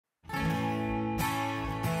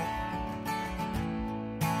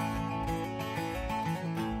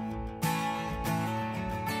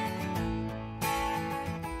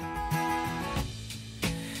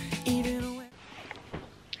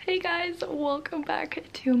guys, welcome back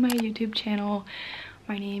to my YouTube channel.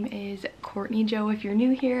 My name is Courtney Joe. If you're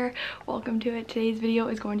new here, welcome to it. Today's video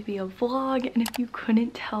is going to be a vlog, and if you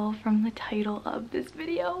couldn't tell from the title of this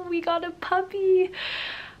video, we got a puppy.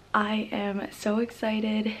 I am so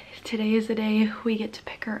excited. Today is the day we get to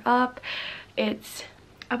pick her up. It's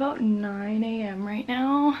about 9 a.m. right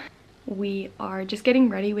now. We are just getting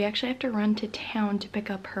ready. We actually have to run to town to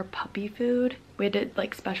pick up her puppy food. We had to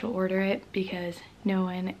like special order it because no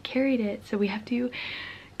one carried it, so we have to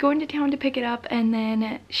go into town to pick it up, and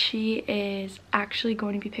then she is actually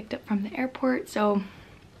going to be picked up from the airport, so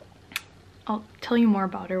I'll tell you more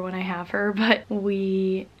about her when I have her. But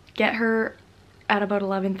we get her at about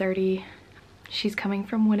 11:30. She's coming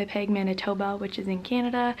from Winnipeg, Manitoba, which is in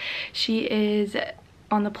Canada. She is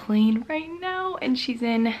on the plane right now, and she's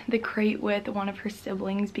in the crate with one of her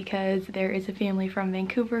siblings because there is a family from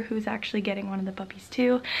Vancouver who's actually getting one of the puppies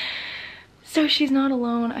too. So she's not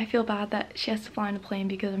alone. I feel bad that she has to fly on a plane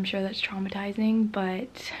because I'm sure that's traumatizing,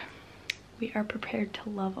 but we are prepared to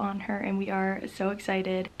love on her and we are so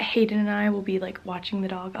excited. Hayden and I will be like watching the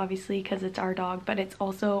dog, obviously, because it's our dog, but it's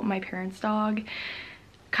also my parents' dog.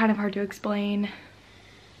 Kind of hard to explain.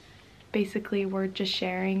 Basically, we're just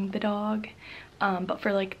sharing the dog. But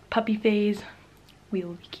for like puppy phase, we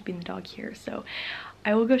will be keeping the dog here. So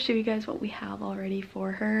I will go show you guys what we have already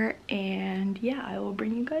for her, and yeah, I will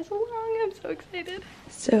bring you guys along. I'm so excited.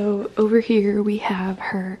 So over here we have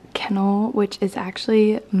her kennel, which is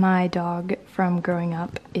actually my dog from growing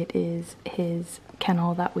up. It is his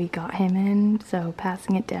kennel that we got him in, so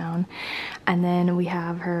passing it down. And then we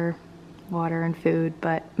have her water and food,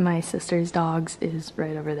 but my sister's dog's is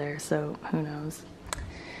right over there, so who knows.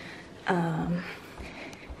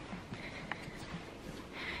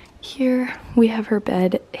 Here we have her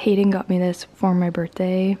bed. Hayden got me this for my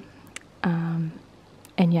birthday, and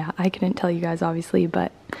yeah, I couldn't tell you guys obviously,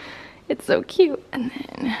 but it's so cute. And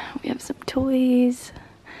then we have some toys,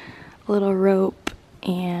 a little rope,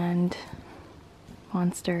 and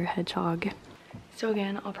monster hedgehog. So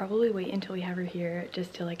again, I'll probably wait until we have her here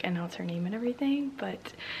just to like announce her name and everything,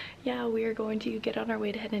 but yeah, we are going to get on our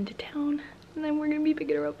way to head into town, and then we're gonna be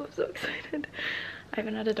picking her up. I'm so excited. I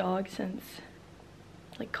haven't had a dog since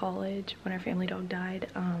like college when our family dog died.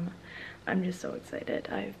 I'm just so excited.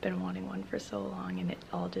 I've been wanting one for so long, and it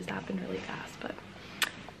all just happened really fast. But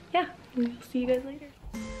yeah, we'll see you guys later.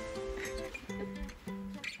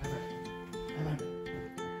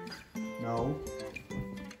 No.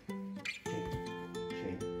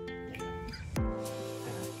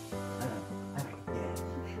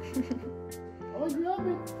 Oh, grab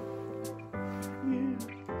it.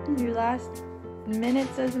 Yeah. Your last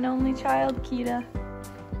minutes as an only child, Kita.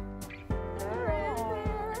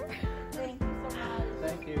 Thank you so much.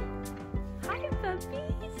 Thank you. Hi,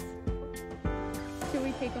 puppies. Should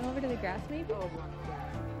we take them over to the grass maybe? Oh my God.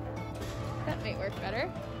 That might work better.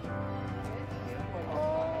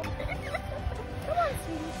 Oh. Come on,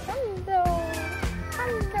 sweetie. Hello.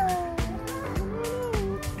 Hello.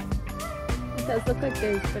 It does look like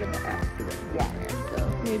there's a bit of an accident in there, so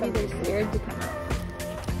maybe they're scared to come out.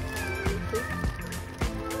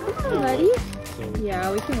 Come on, buddy.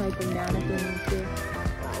 Yeah, we can wipe them down if we need to.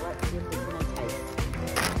 Let's see if we can entice.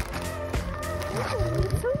 Oh,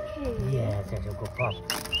 it's okay. Yeah, that's a good pup.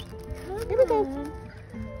 Here we go.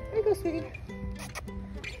 Here we go, sweetie.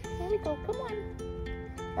 Here we go. Come on.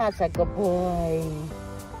 That's a good boy.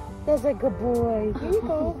 That's a good boy. Here you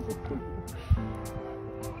go.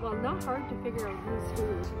 Well, not hard to figure out who's who.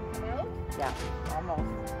 Come out? Yeah, almost.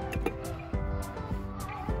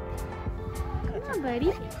 Come on,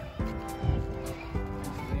 buddy.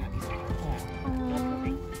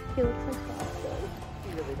 He looks like Boston. He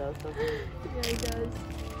really does, doesn't he? Yeah, he does.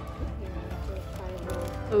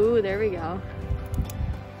 Ooh, there we go.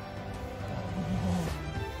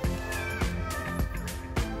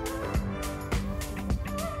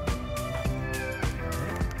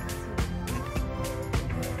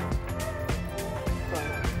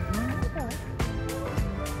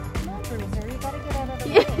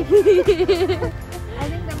 I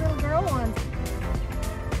think the little girl wants.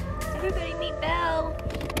 Everybody meet Belle.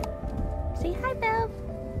 Say hi, Belle.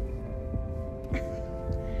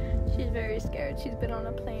 She's very scared. She's been on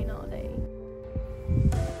a plane all day.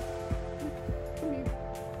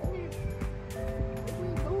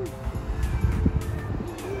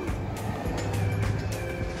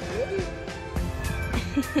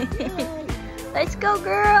 Let's go,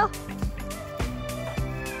 girl.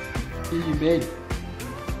 Easy, babe.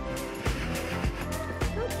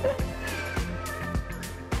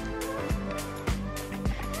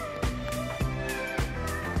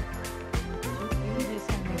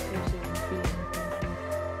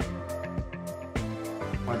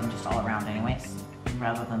 for them just all around anyways,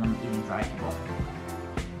 rather than them eating dry kibble.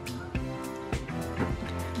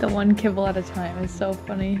 The one kibble at a time is so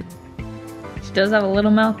funny. She does have a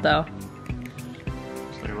little mouth though.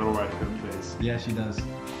 It's like a little raccoon face. Yeah, she does.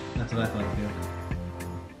 That's what I thought too.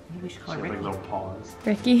 Maybe we should She call has her like Ricky. little paws.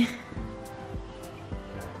 Ricky. I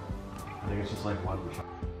think it's just like one.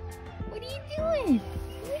 What are you doing?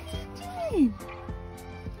 What are you doing?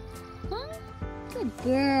 Huh? Good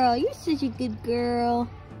girl. You're such a good girl.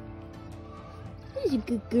 Who's a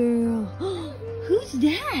good girl? Who's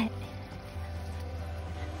that?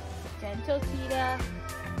 Gentle cheetah.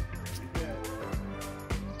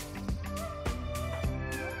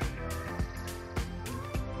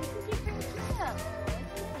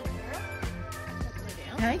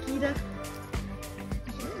 Hi, Kita.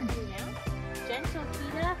 Gentle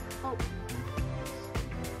cheetah. Oh.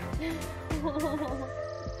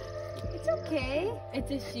 It's okay.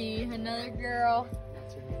 It's a she, another girl.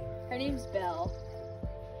 Her name's Belle.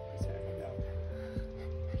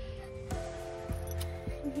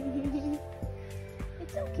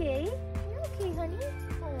 It's okay. You're okay, honey.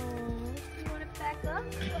 Oh, you want to back up?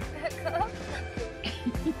 Back up.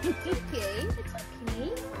 It's okay. It's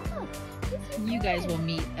okay. Oh, it's your You guys will friend.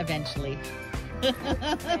 meet eventually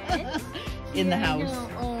Friends? in the Yeah, I house. know.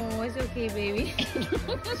 Oh, it's okay, baby.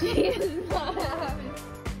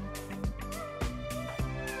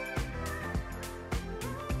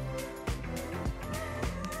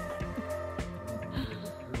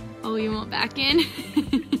 Oh, you want back in?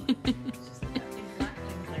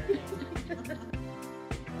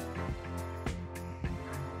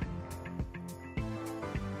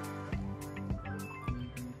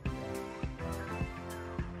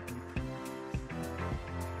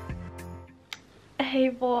 Hey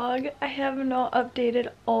vlog, I have not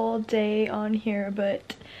updated all day on here,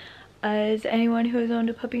 but as anyone who has owned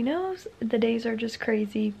a puppy knows, the days are just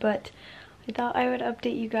crazy, but I thought I would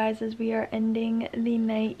update you guys as we are ending the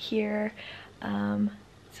night here.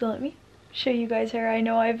 So let me show you guys her. I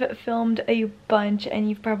know I've filmed a bunch and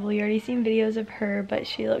you've probably already seen videos of her, but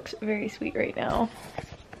she looks very sweet right now.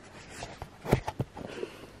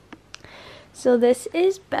 So this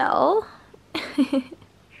is Belle.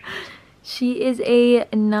 She is a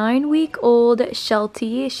 9-week-old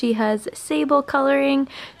Sheltie. She has sable coloring,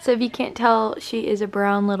 so if you can't tell, she is a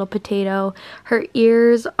brown little potato. Her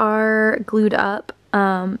ears are glued up.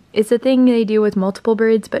 It's a thing they do with multiple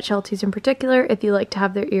breeds, but Shelties in particular, if you like to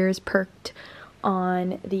have their ears perked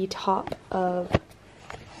on the top of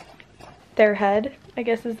their head, I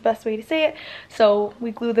guess is the best way to say it. So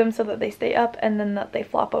we glue them so that they stay up and then that they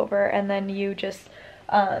flop over, and then you just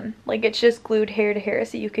like it's just glued hair to hair,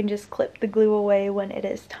 so you can just clip the glue away when it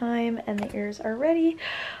is time and the ears are ready.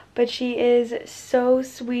 But she is so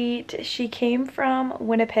sweet. She came from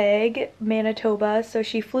Winnipeg, Manitoba, so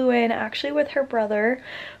she flew in actually with her brother,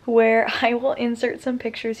 where I will insert some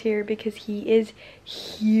pictures here because he is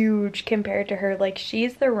huge compared to her. Like,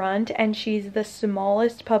 she's the runt and she's the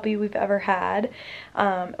smallest puppy we've ever had.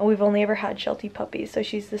 We've only ever had Sheltie puppies, so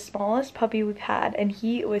she's the smallest puppy we've had, and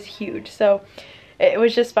he was huge. So it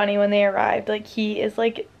was just funny when they arrived. Like, he is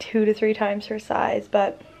like 2 to 3 times her size,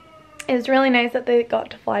 but it was really nice that they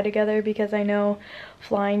got to fly together because I know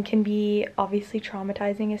flying can be obviously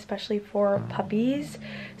traumatizing, especially for puppies.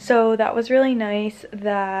 So that was really nice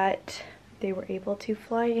that they were able to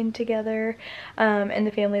fly in together. And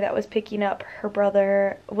the family that was picking up her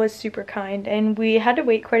brother was super kind, and we had to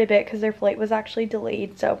wait quite a bit because their flight was actually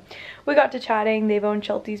delayed. So we got to chatting. They've owned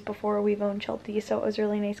Shelties before, we've owned Shelties, so it was a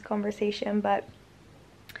really nice conversation. But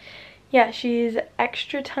yeah, she's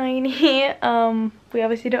extra tiny. We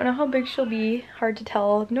obviously don't know how big she'll be, hard to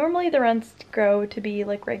tell. Normally the runts grow to be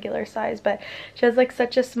like regular size, but she has like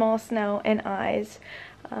such a small snout and eyes.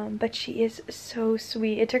 But she is so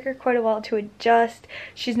sweet. It took her quite a while to adjust.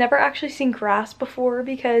 She's never actually seen grass before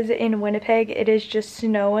because in Winnipeg it is just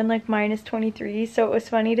snow and like -23, so it was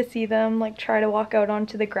funny to see them like try to walk out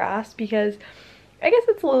onto the grass because I guess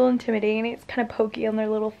it's a little intimidating. It's kind of pokey on their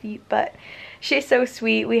little feet, but she's so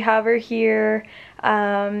sweet. We have her here.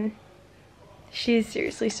 She's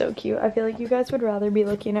seriously so cute. I feel like you guys would rather be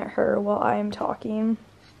looking at her while I'm talking.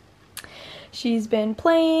 She's been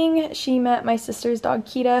playing. She met my sister's dog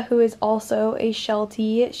Kita, who is also a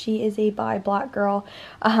Sheltie. She is a bi black girl.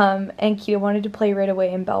 And Kita wanted to play right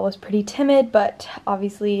away, and Belle was pretty timid, but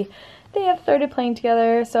obviously they have started playing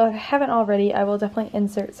together. So if I haven't already, I will definitely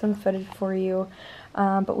insert some footage for you.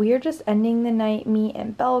 But we are just ending the night, me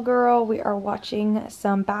and Belle Girl. We are watching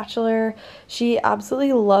some Bachelor. She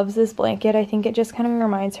absolutely loves this blanket. I think it just kind of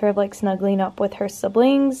reminds her of like snuggling up with her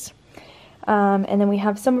siblings. And then we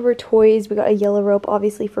have some of her toys. We got a yellow rope,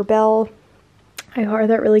 obviously, for Belle. I got her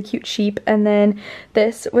that really cute sheep. And then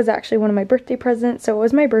this was actually one of my birthday presents. So it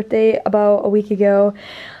was my birthday about a week ago.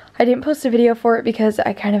 I didn't post a video for it because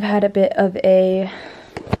I kind of had a bit of a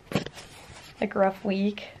like rough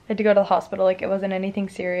week. I had to go to the hospital. Like, it wasn't anything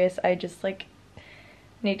serious. I just like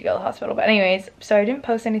need to go to the hospital. But anyways, so I didn't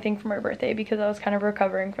post anything for my birthday because I was kind of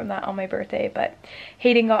recovering from that on my birthday. But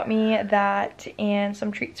Hayden got me that and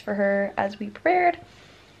some treats for her as we prepared.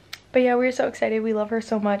 But yeah, we're so excited. We love her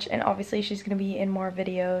so much, and obviously she's going to be in more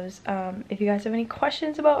videos. If you guys have any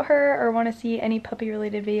questions about her or want to see any puppy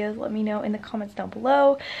related videos, let me know in the comments down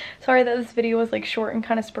below. Sorry that this video was like short and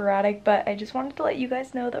kind of sporadic, but I just wanted to let you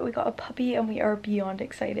guys know that we got a puppy and we are beyond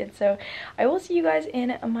excited. So I will see you guys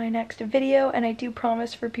in my next video, and I do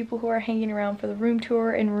promise, for people who are hanging around for the room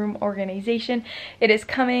tour and room organization, it is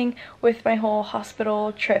coming. With my whole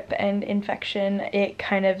hospital trip and infection, it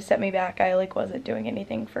kind of set me back. I like wasn't doing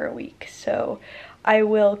anything for a week. So I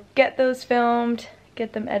will get those filmed,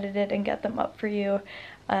 get them edited, and get them up for you.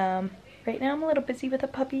 Right now I'm a little busy with a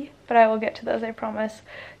puppy, but I will get to those, I promise.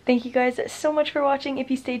 Thank you guys so much for watching.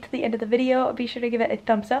 If you stayed to the end of the video, be sure to give it a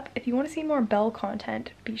thumbs up. If you want to see more Belle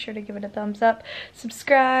content, be sure to give it a thumbs up,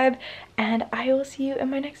 subscribe, and I will see you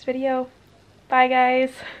in my next video. Bye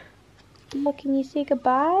guys. Oh, can you say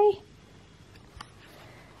goodbye?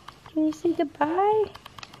 Can you say goodbye?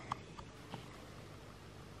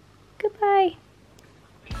 Goodbye.